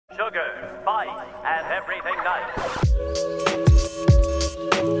sugar, spice, and everything nice.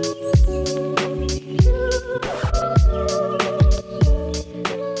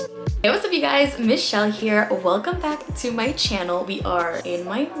 Hey, what's up you guys? Michelle here. Welcome back to my channel. We are in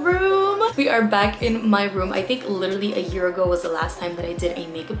my room. We are back in my room. I think literally a year ago was the last time that I did a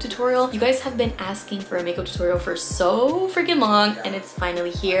makeup tutorial. You guys have been asking for a makeup tutorial for so freaking long and it's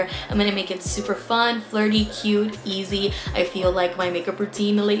finally here. I'm gonna make it super fun, flirty, cute, easy. I feel like my makeup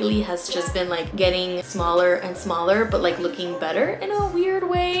routine lately has just been like getting smaller and smaller, but like looking better in a weird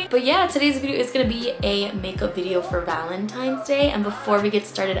way. But yeah, today's video is gonna be a makeup video for Valentine's Day. And before we get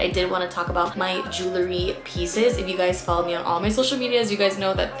started, I did want to talk about my jewelry pieces. If you guys follow me on all my social medias, you guys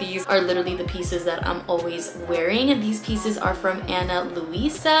know that these are literally the pieces that I'm always wearing. These pieces are from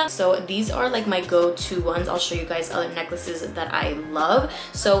Luisa. So these are like my go-to ones. I'll show you guys other necklaces that I love.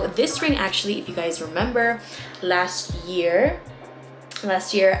 So this ring, actually, if you guys remember, last year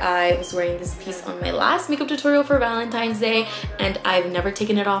I was wearing this piece on my last makeup tutorial for Valentine's Day and I've never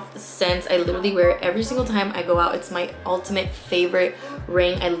taken it off since. I literally wear it every single time I go out. It's my ultimate favorite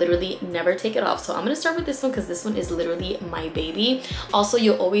ring. I literally never take it off. So I'm gonna start with this one because this one is literally my baby. Also,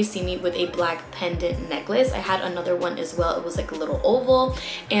 you'll always see me with a black pendant necklace. I had another one as well. It was like a little oval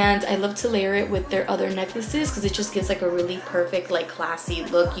and I love to layer it with their other necklaces because it just gives like a really perfect, like classy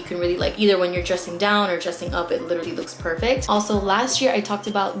look. You can really like either when you're dressing down or dressing up, it literally looks perfect. Also, last year I talked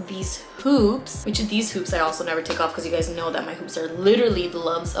about these hoops, which these hoops I also never take off because you guys know that my hoops are literally the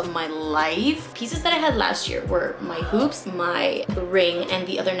loves of my life. Pieces that I had last year were my hoops, my ring, and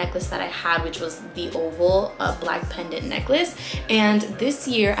the other necklace that I had, which was the oval black pendant necklace. And this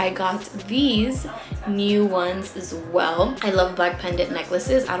year I got these new ones as well. I love black pendant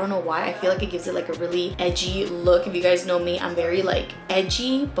necklaces. I don't know why. I feel like it gives it like a really edgy look. If you guys know me, I'm very like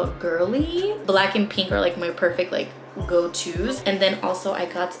edgy but girly. Black and pink are like my perfect like go-tos. And then also I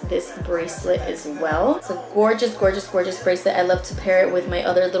got this bracelet as well. It's a gorgeous bracelet. I love to pair it with my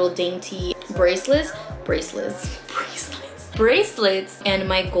other little dainty bracelets and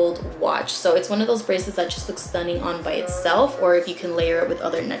my gold watch. So it's one of those bracelets that just looks stunning on by itself, or if you can layer it with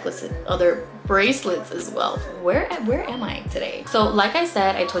other necklaces, other bracelets as well. Where am I today? So like I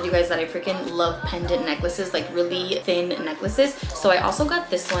said, I told you guys that I freaking love pendant necklaces, like really thin necklaces. So I also got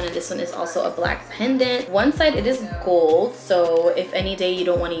this one, and this one is also a black pendant. One side it is gold, so if any day you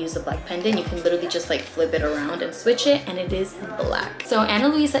don't want to use the black pendant, you can literally just like flip it around and switch it, and it is black. So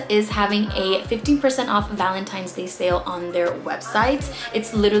Luisa is having a 15% off Valentine's Day sale on their website.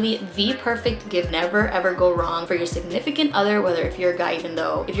 It's literally the perfect gift, never ever go wrong for your significant other, whether if you're a guy, even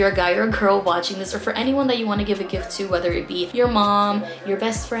though if you're a guy or a girl watching this, or for anyone that you want to give a gift to, whether it be your mom, your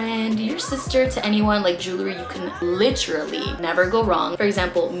best friend, your sister, to anyone. Like jewelry, you can literally never go wrong. For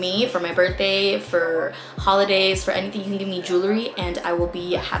example, me, for my birthday, for holidays, for anything, you can give me jewelry and I will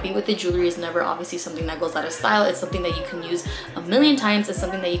be happy with it. Jewelry is never obviously something that goes out of style. It's something that you can use a million times. It's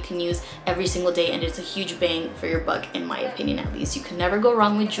something that you can use every single day, and it's a huge bang for your buck, in my opinion at least. You can never go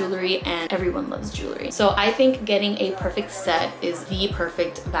wrong with jewelry, and everyone loves jewelry. So I think getting a perfect set is the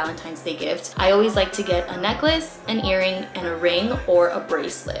perfect Valentine's Day gift. I always like to get a necklace, an earring, and a ring, or a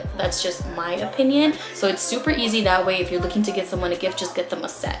bracelet. That's just my opinion. So it's super easy that way. If you're looking to get someone a gift, just get them a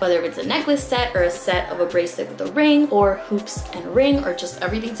set. Whether it's a necklace set or a set of a bracelet with a ring, or hoops and a ring, or just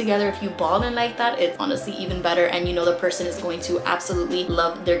everything together. If you ball in like that, it's honestly even better, and you know the person is going to absolutely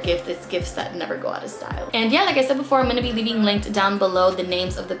love their gift. It's gifts that never go out of style. And yeah, like I said before, I'm going to be leaving linked down below the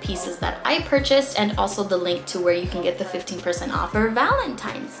names of the pieces that I purchased, and also the link to where you can get the 15% off for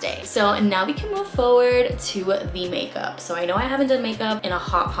Valentine's Day. So now we can move forward to the makeup. So I know I haven't done makeup in a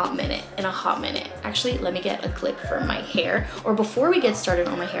hot minute. Actually, let me get a clip for my hair. Or before we get started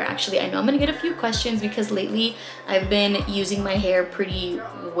on my hair, actually, I know I'm gonna get a few questions because lately I've been using my hair pretty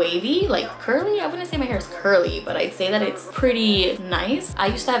wavy, like curly. I wouldn't say my hair is curly, but I'd say that it's pretty nice. I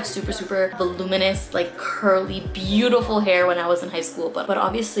used to have super voluminous, like curly, beautiful hair when I was in high school, but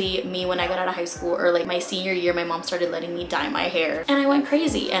obviously me, when I got out of high school, or like my senior year, my mom started letting me dye my hair, and I went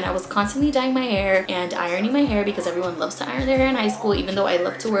crazy, and I was constantly dyeing my hair and ironing my hair because everyone loves to iron their hair in high school, even though I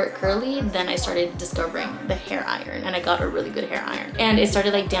love to wear it curly. Then I started discovering the hair iron, and I got a really good hair iron, and it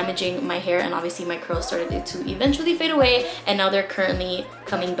started like damaging my hair, and obviously my curls started to eventually fade away, and now they're currently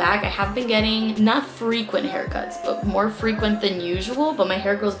coming back. I have been getting not frequent haircuts, but more frequent than usual, but my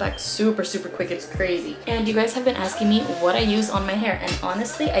hair grows back super quick. It's crazy. And you guys have been asking me what I use on my hair, and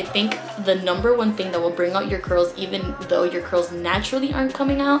honestly, I think the #1 thing that will bring out your curls, even though your curls naturally aren't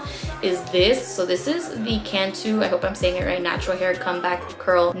coming out, is this. So this is the Cantu, I hope I'm saying it right, Natural Hair Comeback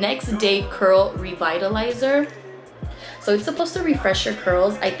Curl Next Day Curl Revitalizer. So it's supposed to refresh your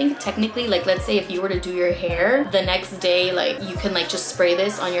curls. I think technically, like let's say if you were to do your hair the next day, like you can like just spray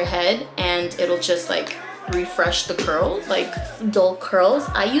this on your head and it'll just like refresh the curls, like dull curls.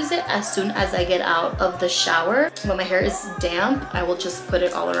 I use it as soon as I get out of the shower. When my hair is damp, I will just put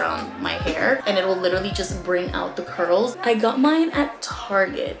it all around my hair and it will literally just bring out the curls. I got mine at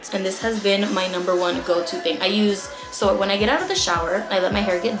Target and this has been my #1 go-to thing. I use, so when I get out of the shower, I let my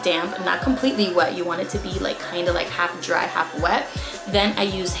hair get damp, not completely wet. You want it to be like kind of like half dry, half wet. Then I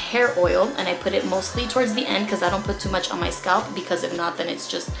use hair oil and I put it mostly towards the end because I don't put too much on my scalp, because if not, then it's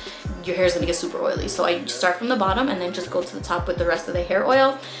just, your hair is gonna get super oily. So I start from the bottom and then just go to the top with the rest of the hair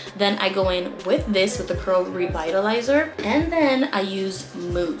oil. Then I go in with this, with the curl revitalizer, and then I use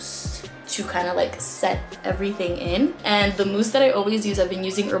mousse to kind of like set everything in. And the mousse that I always use, I've been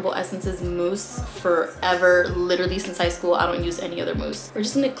using Herbal Essences mousse forever, literally since high school. I don't use any other mousse. We're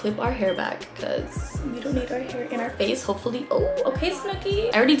just gonna clip our hair back because we don't need our hair in our face, hopefully. Oh, okay,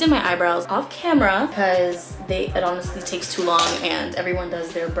 Snooki. I already did my eyebrows off camera because it honestly takes too long and everyone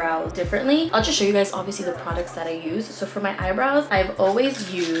does their brows differently. I'll just show you guys obviously the products that I use. So for my eyebrows, I've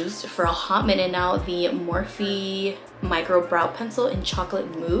always used for a hot minute now the Morphe micro brow pencil in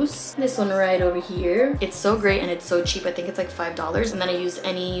chocolate mousse. This one right over here. It's so great and it's so cheap. I think it's like $5. And then I use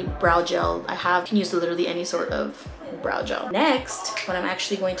any brow gel I have. You can use literally any sort of brow gel. Next, what I'm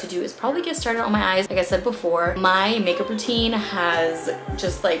actually going to do is probably get started on my eyes. Like I said before, my makeup routine has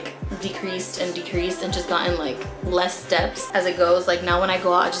just like decreased and just gotten like less steps as it goes. Like now when I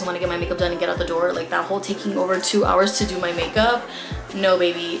go out, I just want to get my makeup done and get out the door. Like that whole taking over 2 hours to do my makeup, no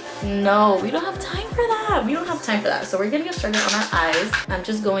baby, no, we don't have time for that. We don't have time for that. So we're gonna get started on our eyes. I'm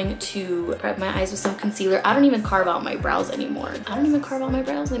just going to prep my eyes with some concealer. I don't even carve out my brows anymore.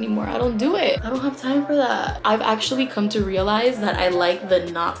 I don't do it. I don't have time for that. I've actually come to realize that I like the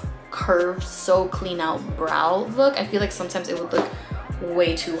not curved, so clean out brow look. I feel like sometimes it would look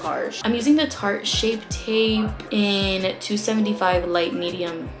way too harsh. I'm using the Tarte Shape Tape in 275 light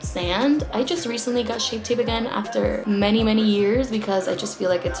medium sand. I just recently got Shape Tape again after many years because I just feel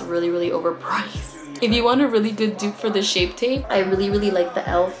like it's really overpriced. If you want a really good dupe for the Shape Tape, I really like the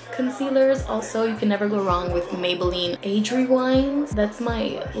e.l.f. concealers. Also, you can never go wrong with Maybelline Age Rewinds. That's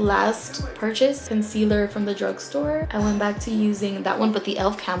my last purchase concealer from the drugstore. I went back to using that one, but the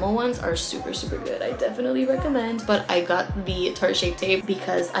e.l.f. Camel ones are super good. I definitely recommend, but I got the Tarte Shape Tape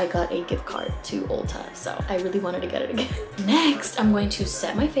because I got a gift card to Ulta, so I really wanted to get it again. Next, I'm going to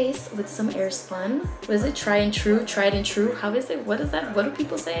set my face with some Airspun. What is it? Tried and true? How is it? What is that? What do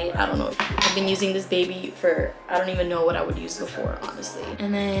people say? I don't know. I've been using this baby for, I don't even know what I would use before, honestly.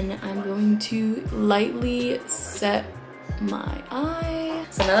 And then I'm going to lightly set my eye.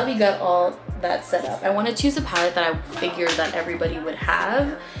 So now that we got all that set up, I want to choose a palette that I figured that everybody would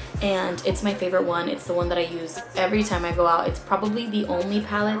have, and it's my favorite one. It's the one that I use every time I go out. It's probably the only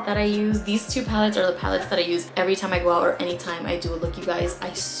palette that I use. These two palettes are the palettes that I use every time I go out or anytime I do a look, you guys.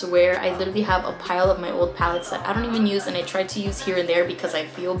 I swear, I literally have a pile of my old palettes that I don't even use, and I try to use here and there because I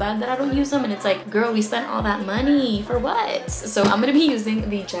feel bad that I don't use them, and it's like, girl, we spent all that money for what? So I'm gonna be using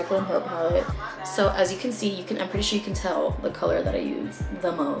the Jaclyn Hill palette. So as you can see, I'm pretty sure you can tell the color that I use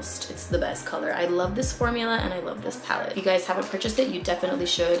the most. It's the best color. I love this formula and I love this palette. If you guys haven't purchased it, you definitely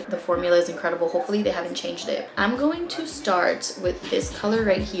should. The formula is incredible. Hopefully they haven't changed it. I'm going to start with this color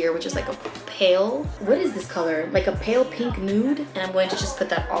right here, which is like a pale, what is this color? Like a pale pink nude. And I'm going to just put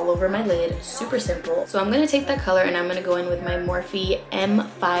that all over my lid. Super simple. So I'm going to take that color and I'm going to go in with my Morphe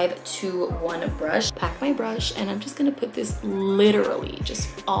M521 brush. Pack my brush and I'm just going to put this literally just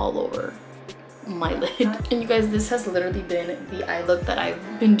all over my lid. And you guys, this has literally been the eye look that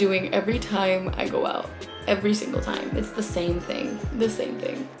I've been doing every time I go out. Every single time. It's the same thing.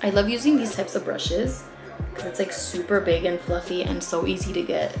 I love using these types of brushes because it's like super big and fluffy and so easy to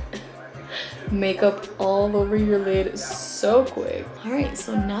get makeup all over your lid so quick. All right,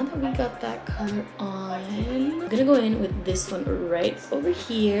 so now that we got that color on, I'm gonna go in with this one right over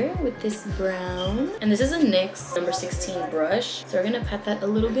here with this brown, and this is a NYX number 16 brush. So we're gonna pat that a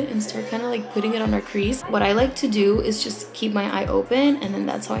little bit and start kind of like putting it on our crease. What I like to do is just keep my eye open, and then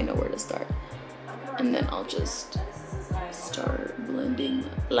that's how I know where to start. And then I'll just start blending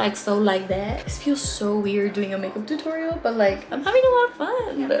like so, like that. This feels so weird doing a makeup tutorial, but like I'm having a lot of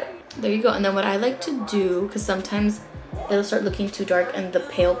fun. There you go. And then what I like to do, because sometimes it'll start looking too dark and the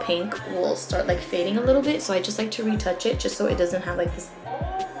pale pink will start like fading a little bit, so I just like to retouch it just so it doesn't have like this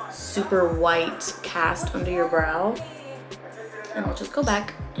super white cast under your brow. And I'll just go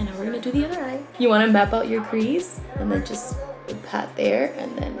back and now we're gonna do the other eye. You want to map out your crease and then just pat there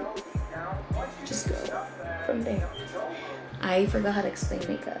and then just go from there. I forgot how to explain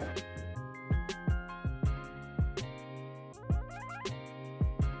makeup.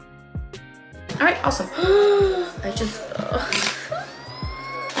 All right, awesome. I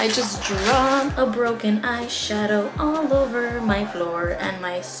just drawn a broken eyeshadow all over my floor and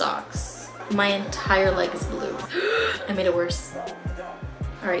my socks. My entire leg is blue. I made it worse.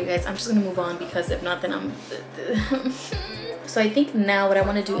 All right, you guys, I'm just gonna move on because if not, then I'm... So I think now what I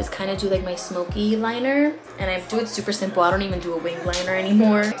want to do is kind of do like my smoky liner, and I do it super simple. I don't even do a wing liner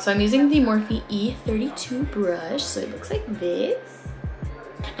anymore. So I'm using the Morphe E32 brush, so it looks like this.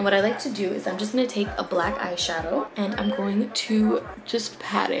 And what I like to do is I'm just going to take a black eyeshadow and I'm going to just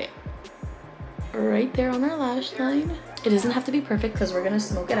pat it right there on our lash line. It doesn't have to be perfect because we're going to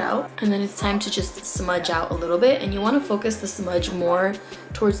smoke it out. And then it's time to just smudge out a little bit, and you want to focus the smudge more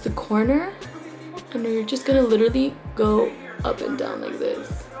towards the corner. And then you're just going to literally go up and down like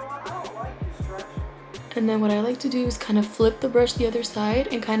this. And then what I like to do is kind of flip the brush the other side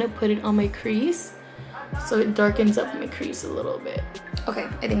and kind of put it on my crease, so it darkens up my crease a little bit. Okay,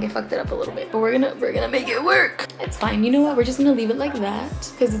 I think I fucked it up a little bit, but we're gonna make it work. It's fine. You know what? We're just gonna leave it like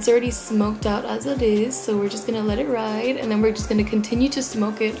that because it's already smoked out as it is. So we're just gonna let it ride, and then we're just gonna continue to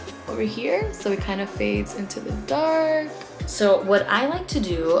smoke it over here so it kind of fades into the dark. So what I like to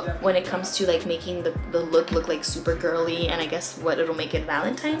do when it comes to like making the look like super girly, and I guess what it'll make it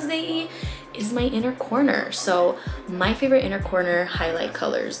Valentine's Day, is my inner corner. So my favorite inner corner highlight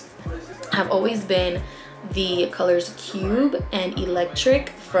colors have always been the colors Cube and Electric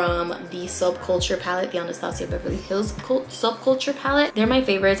from the Subculture palette, the Anastasia Beverly Hills Subculture palette. They're my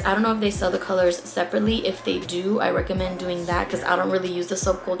favorites. I don't know if they sell the colors separately. If they do, I recommend doing that because I don't really use the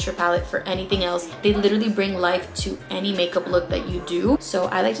Subculture palette for anything else. They literally bring life to any makeup look that you do. So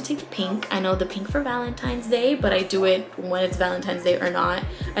I like to take the pink. I know the pink for Valentine's Day, but I do it when it's Valentine's Day or not.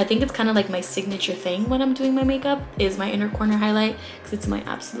 I think it's kind of like my signature thing when I'm doing my makeup is my inner corner highlight because it's my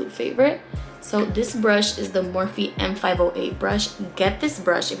absolute favorite. So this brush is the Morphe M508 brush. Get this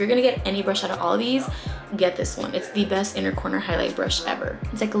brush. If you're gonna get any brush out of all of these, get this one. It's the best inner corner highlight brush ever.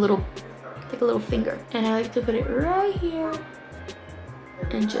 It's like a little finger. And I like to put it right here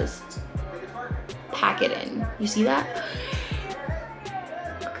and just pack it in. You see that?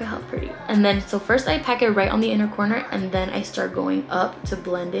 Look at how pretty. And then, so first I pack it right on the inner corner, and then I start going up to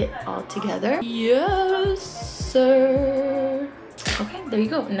blend it all together. Yes, sir. Okay, there you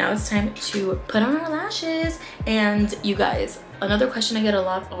go. Now it's time to put on our lashes. And you guys, another question I get a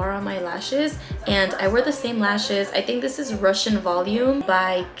lot are on my lashes, and I wear the same lashes. I think this is Russian Volume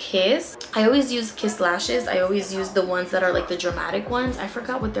by Kiss. I always use Kiss lashes. I always use the ones that are like the dramatic ones. I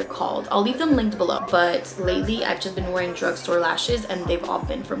forgot what they're called. I'll leave them linked below. But lately I've just been wearing drugstore lashes, and they've all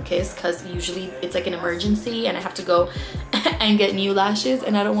been from Kiss because usually it's like an emergency and I have to go and get new lashes,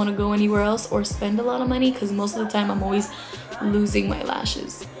 and I don't want to go anywhere else or spend a lot of money because most of the time I'm always losing my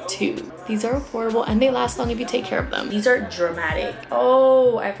lashes too. These are affordable and they last long if you take care of them. These are dramatic.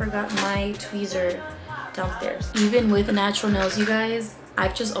 Oh, I forgot my tweezer downstairs. Even with natural nails, you guys,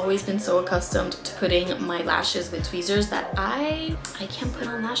 I've just always been so accustomed to putting my lashes with tweezers that I can't put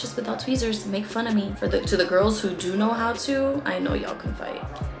on lashes without tweezers. Make fun of me. To the girls who do know how to, I know y'all can fight.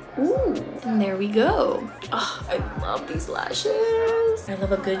 Ooh, and there we go. Oh, I love these lashes. I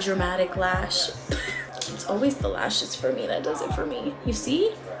love a good dramatic lash. It's always the lashes for me that does it for me. You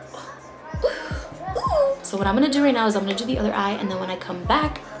see? So what I'm gonna do right now is I'm gonna do the other eye, and then when I come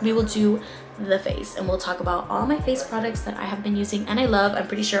back, we will do the face, and we'll talk about all my face products that I have been using and I love. I'm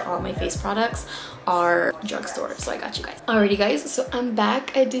pretty sure all my face products are drugstore, so I got you guys. Alrighty guys, so I'm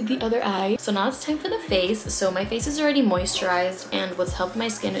back. I did the other eye, so now it's time for the face. So my face is already moisturized, and what's helped my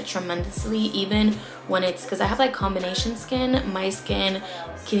skin tremendously, even when it's, because I have like combination skin, my skin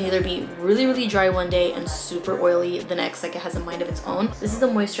can either be really dry one day and super oily the next, like it has a mind of its own. This is the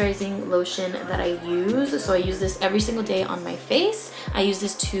moisturizing lotion that I use. So I use this every single day on my face. I use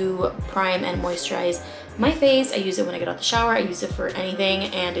this to prime and moisturize my face. I use it when I get out the shower. I use it for anything,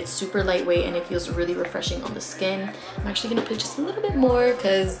 and it's super lightweight and it feels really refreshing on the skin. I'm actually gonna put just a little bit more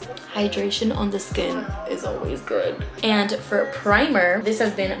because hydration on the skin is always good. And for primer, this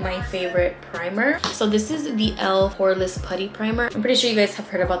has been my favorite primer. So this is the e.l.f. Poreless Putty Primer. I'm pretty sure you guys have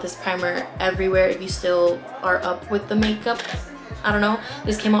heard about this primer everywhere if you still are up with the makeup. I don't know,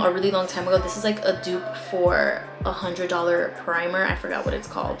 this came out a really long time ago. This is like a dupe for $100 primer. I forgot what it's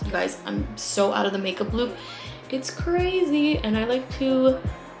called. You guys, I'm so out of the makeup loop. It's crazy, and I like to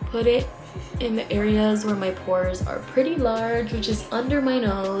put it in the areas where my pores are pretty large, which is under my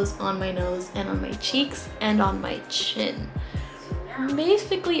nose, on my nose, and on my cheeks, and on my chin.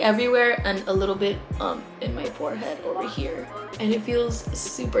 Basically everywhere, and a little bit in my forehead over here, and it feels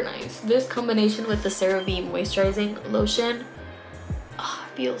super nice. This combination with the CeraVe moisturizing lotion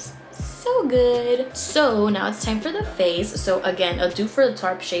feels so good. So now it's time for the face. So again, a dupe for the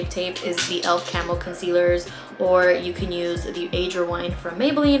Tarte Shape Tape is the e.l.f. Camo Concealers, or you can use the Age Rewind from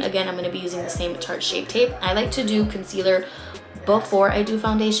Maybelline. Again, I'm going to be using the same Tarte Shape Tape. I like to do concealer before I do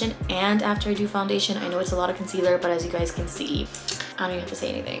foundation and after I do foundation. I know it's a lot of concealer, but as you guys can see, I don't even have to say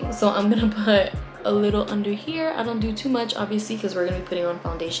anything. So I'm gonna put a little under here. I don't do too much, obviously, because we're gonna be putting on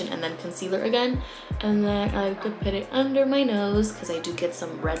foundation and then concealer again. And then I like to put it under my nose because I do get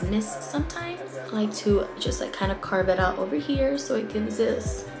some redness sometimes. I like to just like kind of carve it out over here so it gives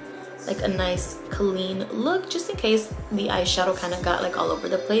this like a nice clean look, just in case the eyeshadow kind of got like all over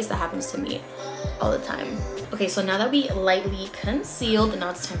the place. That happens to me all the time. Okay, so now that we lightly concealed, now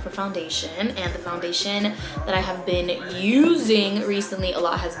it's time for foundation. And the foundation that I have been using recently a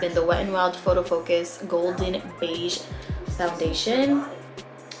lot has been the Wet n Wild Photo Focus Golden Beige Foundation.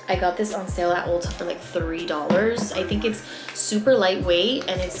 I got this on sale at Ulta for like $3. I think it's super lightweight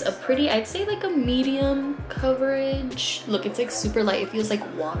and it's a pretty, I'd say like a medium coverage. Look, it's like super light. It feels like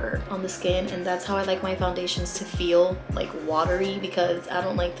water on the skin, and that's how I like my foundations to feel, like watery, because I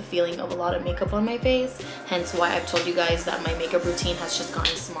don't like the feeling of a lot of makeup on my face. Hence why I've told you guys that my makeup routine has just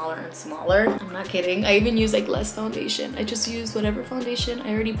gotten smaller and smaller. I'm not kidding. I even use like less foundation. I just use whatever foundation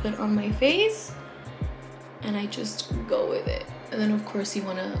I already put on my face and I just go with it. And then of course you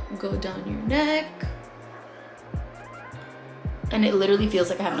want to go down your neck. And it literally feels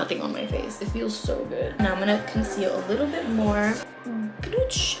like I have nothing on my face. It feels so good. Now I'm gonna conceal a little bit more.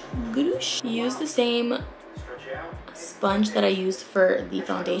 Use the same sponge that I used for the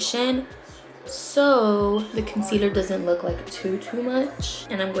foundation, so the concealer doesn't look like too much.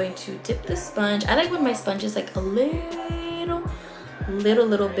 And I'm going to dip the sponge. I like when my sponge is like a little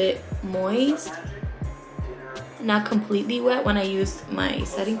bit moist, not completely wet when I use my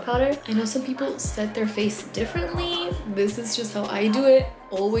setting powder. I know some people set their face differently. This is just how I do it.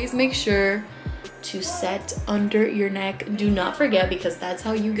 Always make sure to set under your neck. Do not forget, because that's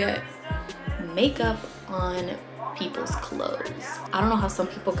how you get makeup on people's clothes. I don't know how some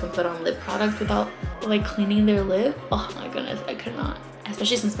people can put on lip product without like cleaning their lip. Oh my goodness, I could not.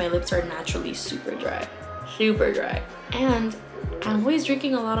 Especially since my lips are naturally super dry. And I'm always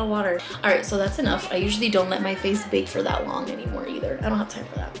drinking a lot of water. All right, so that's enough. I usually don't let my face bake for that long anymore either. I don't have time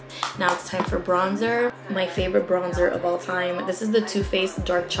for that. Now it's time for bronzer. My favorite bronzer of all time. This is the Too Faced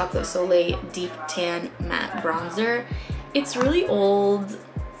Dark Chocolate Soleil Deep Tan Matte Bronzer. It's really old.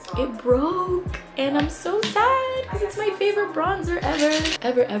 It broke and I'm so sad because it's my favorite bronzer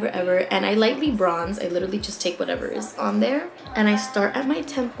ever. And I lightly bronze. I literally just take whatever is on there and I start at my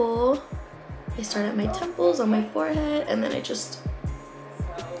temple. I start at my temples, on my forehead, and then I just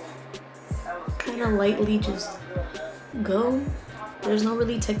kind of lightly just go. There's no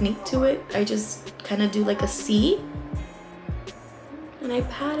really technique to it. I just kind of do like a C, and I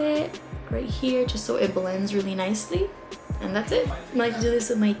pat it right here just so it blends really nicely, and that's it. I like to do this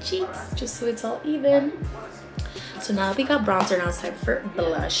with my cheeks just so it's all even. So now that we got bronzer, now it's time for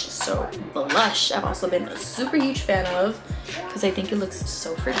blush. So blush, I've also been a super huge fan of because I think it looks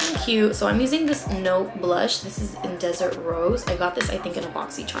so freaking cute. So I'm using this No blush. This is in Desert Rose. I got this, I think, in a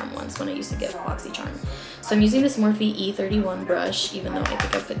BoxyCharm once when I used to get BoxyCharm. So I'm using this Morphe E31 brush, even though I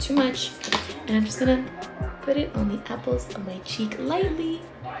think I put too much. And I'm just gonna put it on the apples of my cheek lightly.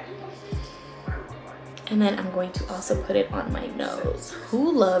 And then I'm going to also put it on my nose.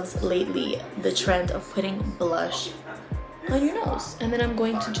 Who loves lately the trend of putting blush on your nose? And then I'm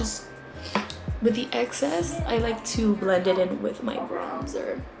going to just, with the excess, I like to blend it in with my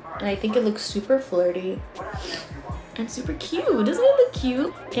bronzer. And I think it looks super flirty and super cute. Doesn't it look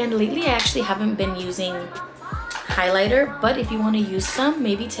cute? And lately I actually haven't been using highlighter, but if you want to use some,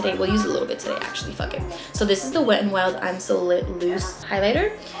 maybe today. We'll use a little bit today, actually. Fuck it. So this is the Wet n Wild I'm So Lit Loose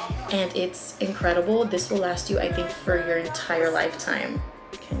highlighter, and it's incredible. This will last you, I think, for your entire lifetime.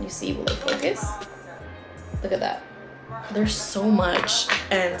 Can you see? Will it focus? Look at that. There's so much,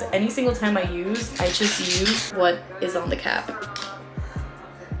 and any single time I just use what is on the cap.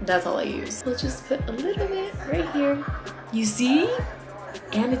 That's all I use. We'll just put a little bit right here. You see?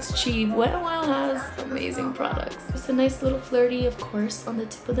 And it's cheap. Wet n Wild has amazing products. Just a nice little flirty, of course, on the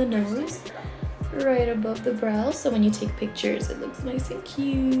tip of the nose, right above the brow. So when you take pictures, it looks nice and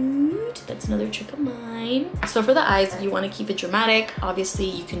cute. That's another trick of mine. So for the eyes, if you want to keep it dramatic, obviously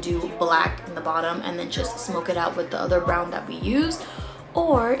you can do black in the bottom and then just smoke it out with the other brown that we used.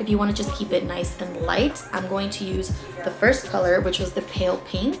 Or if you want to just keep it nice and light, I'm going to use the first color, which was the pale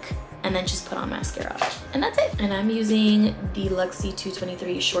pink, and then just put on mascara. And that's it. And I'm using the Luxie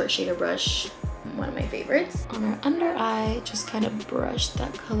 223 short shader brush, one of my favorites. On our under eye, just kind of brush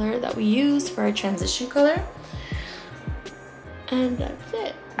that color that we use for our transition color. And that's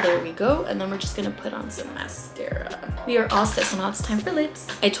it. There we go. And then we're just gonna put on some mascara. We are all set, so now it's time for lips.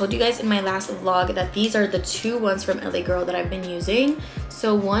 I told you guys in my last vlog that these are the two ones from LA Girl that I've been using.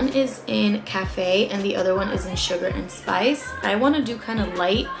 So one is in Cafe and the other one is in Sugar and Spice. I want to do kind of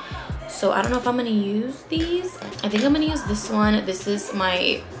light, so I don't know if I'm gonna use these. I think I'm gonna use this one. This is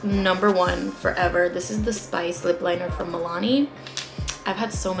my #1 forever. This is the Spice lip liner from Milani. I've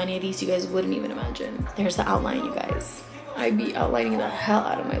had so many of these, you guys wouldn't even imagine. There's the outline, you guys. I'd be outlining the hell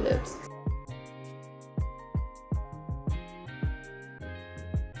out of my lips.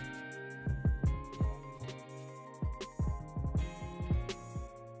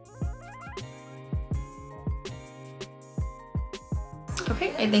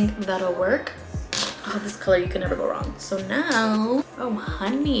 Okay, I think that'll work. Oh, this color, you can never go wrong. So now, oh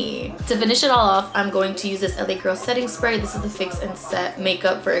honey. To finish it all off, I'm going to use this LA Girl setting spray. This is the Fix and Set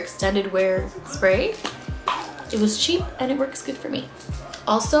Makeup for Extended Wear spray. It was cheap and it works good for me.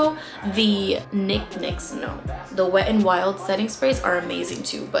 Also, the the Wet n Wild setting sprays are amazing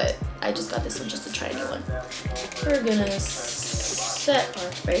too, but I just got this one just to try a new one. We're gonna set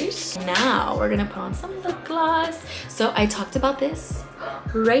our face. Now we're gonna put on some lip gloss. So I talked about this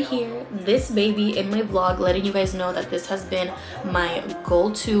right here, this baby, in my vlog, letting you guys know that this has been my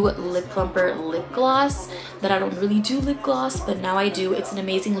go-to lip plumper lip gloss. That I don't really do lip gloss, but now I do. It's an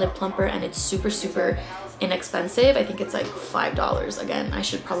amazing lip plumper and it's super inexpensive. I think it's like $5. Again, I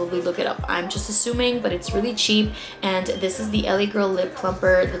should probably look it up. I'm just assuming, but it's really cheap. And this is the LA Girl lip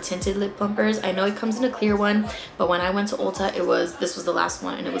plumper, the tinted lip plumpers. I know it comes in a clear one, but when I went to Ulta, this was the last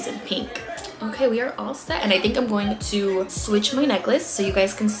one and it was in pink. Okay, we are all set, and I think I'm going to switch my necklace so you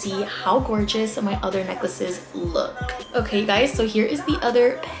guys can see how gorgeous my other necklaces look. Okay guys, so here is the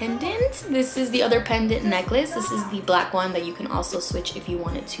other pendant. This is the other pendant necklace. This is the black one that you can also switch if you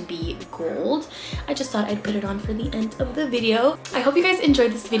want it to be gold. I just thought I'd put it on for the end of the video. I hope you guys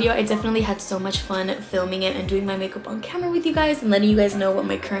enjoyed this video. I definitely had so much fun filming it and doing my makeup on camera with you guys and letting you guys know what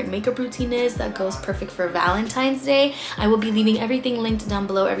my current makeup routine is that goes perfect for Valentine's Day. I will be leaving everything linked down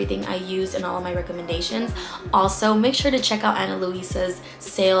below, everything I used and all of my recommendations. Also, make sure to check out Ana Luisa's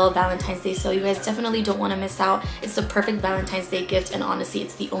sale, Valentine's Day sale. You guys definitely don't want to miss out. It's the perfect Valentine's Day gift, and honestly,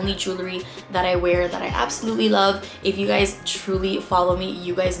 it's the only jewelry that I wear that I absolutely love. If you guys truly follow me,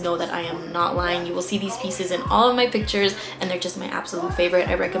 you guys know that I am not lying. You will see these pieces in all of my pictures, and they're just my absolute favorite.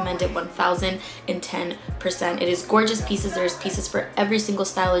 I recommend it 1010%. It is gorgeous pieces. There's pieces for every single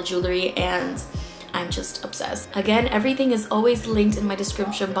style of jewelry, and I'm just obsessed. Again, everything is always linked in my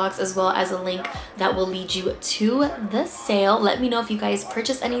description box, as well as a link that will lead you to the sale. Let me know if you guys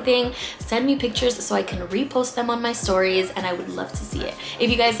purchase anything. Send me pictures so I can repost them on my stories, and I would love to see it.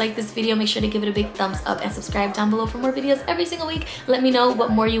 If you guys like this video, make sure to give it a big thumbs up and subscribe down below for more videos every single week. Let me know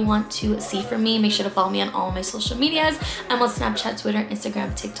what more you want to see from me. Make sure to follow me on all my social medias. I'm on Snapchat, Twitter,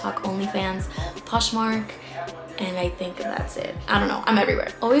 Instagram, TikTok, OnlyFans, POSHMARK, and I think that's it. I don't know, I'm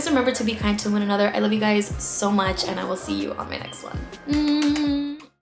everywhere. Always remember to be kind to one another. I love you guys so much, and I will see you on my next one.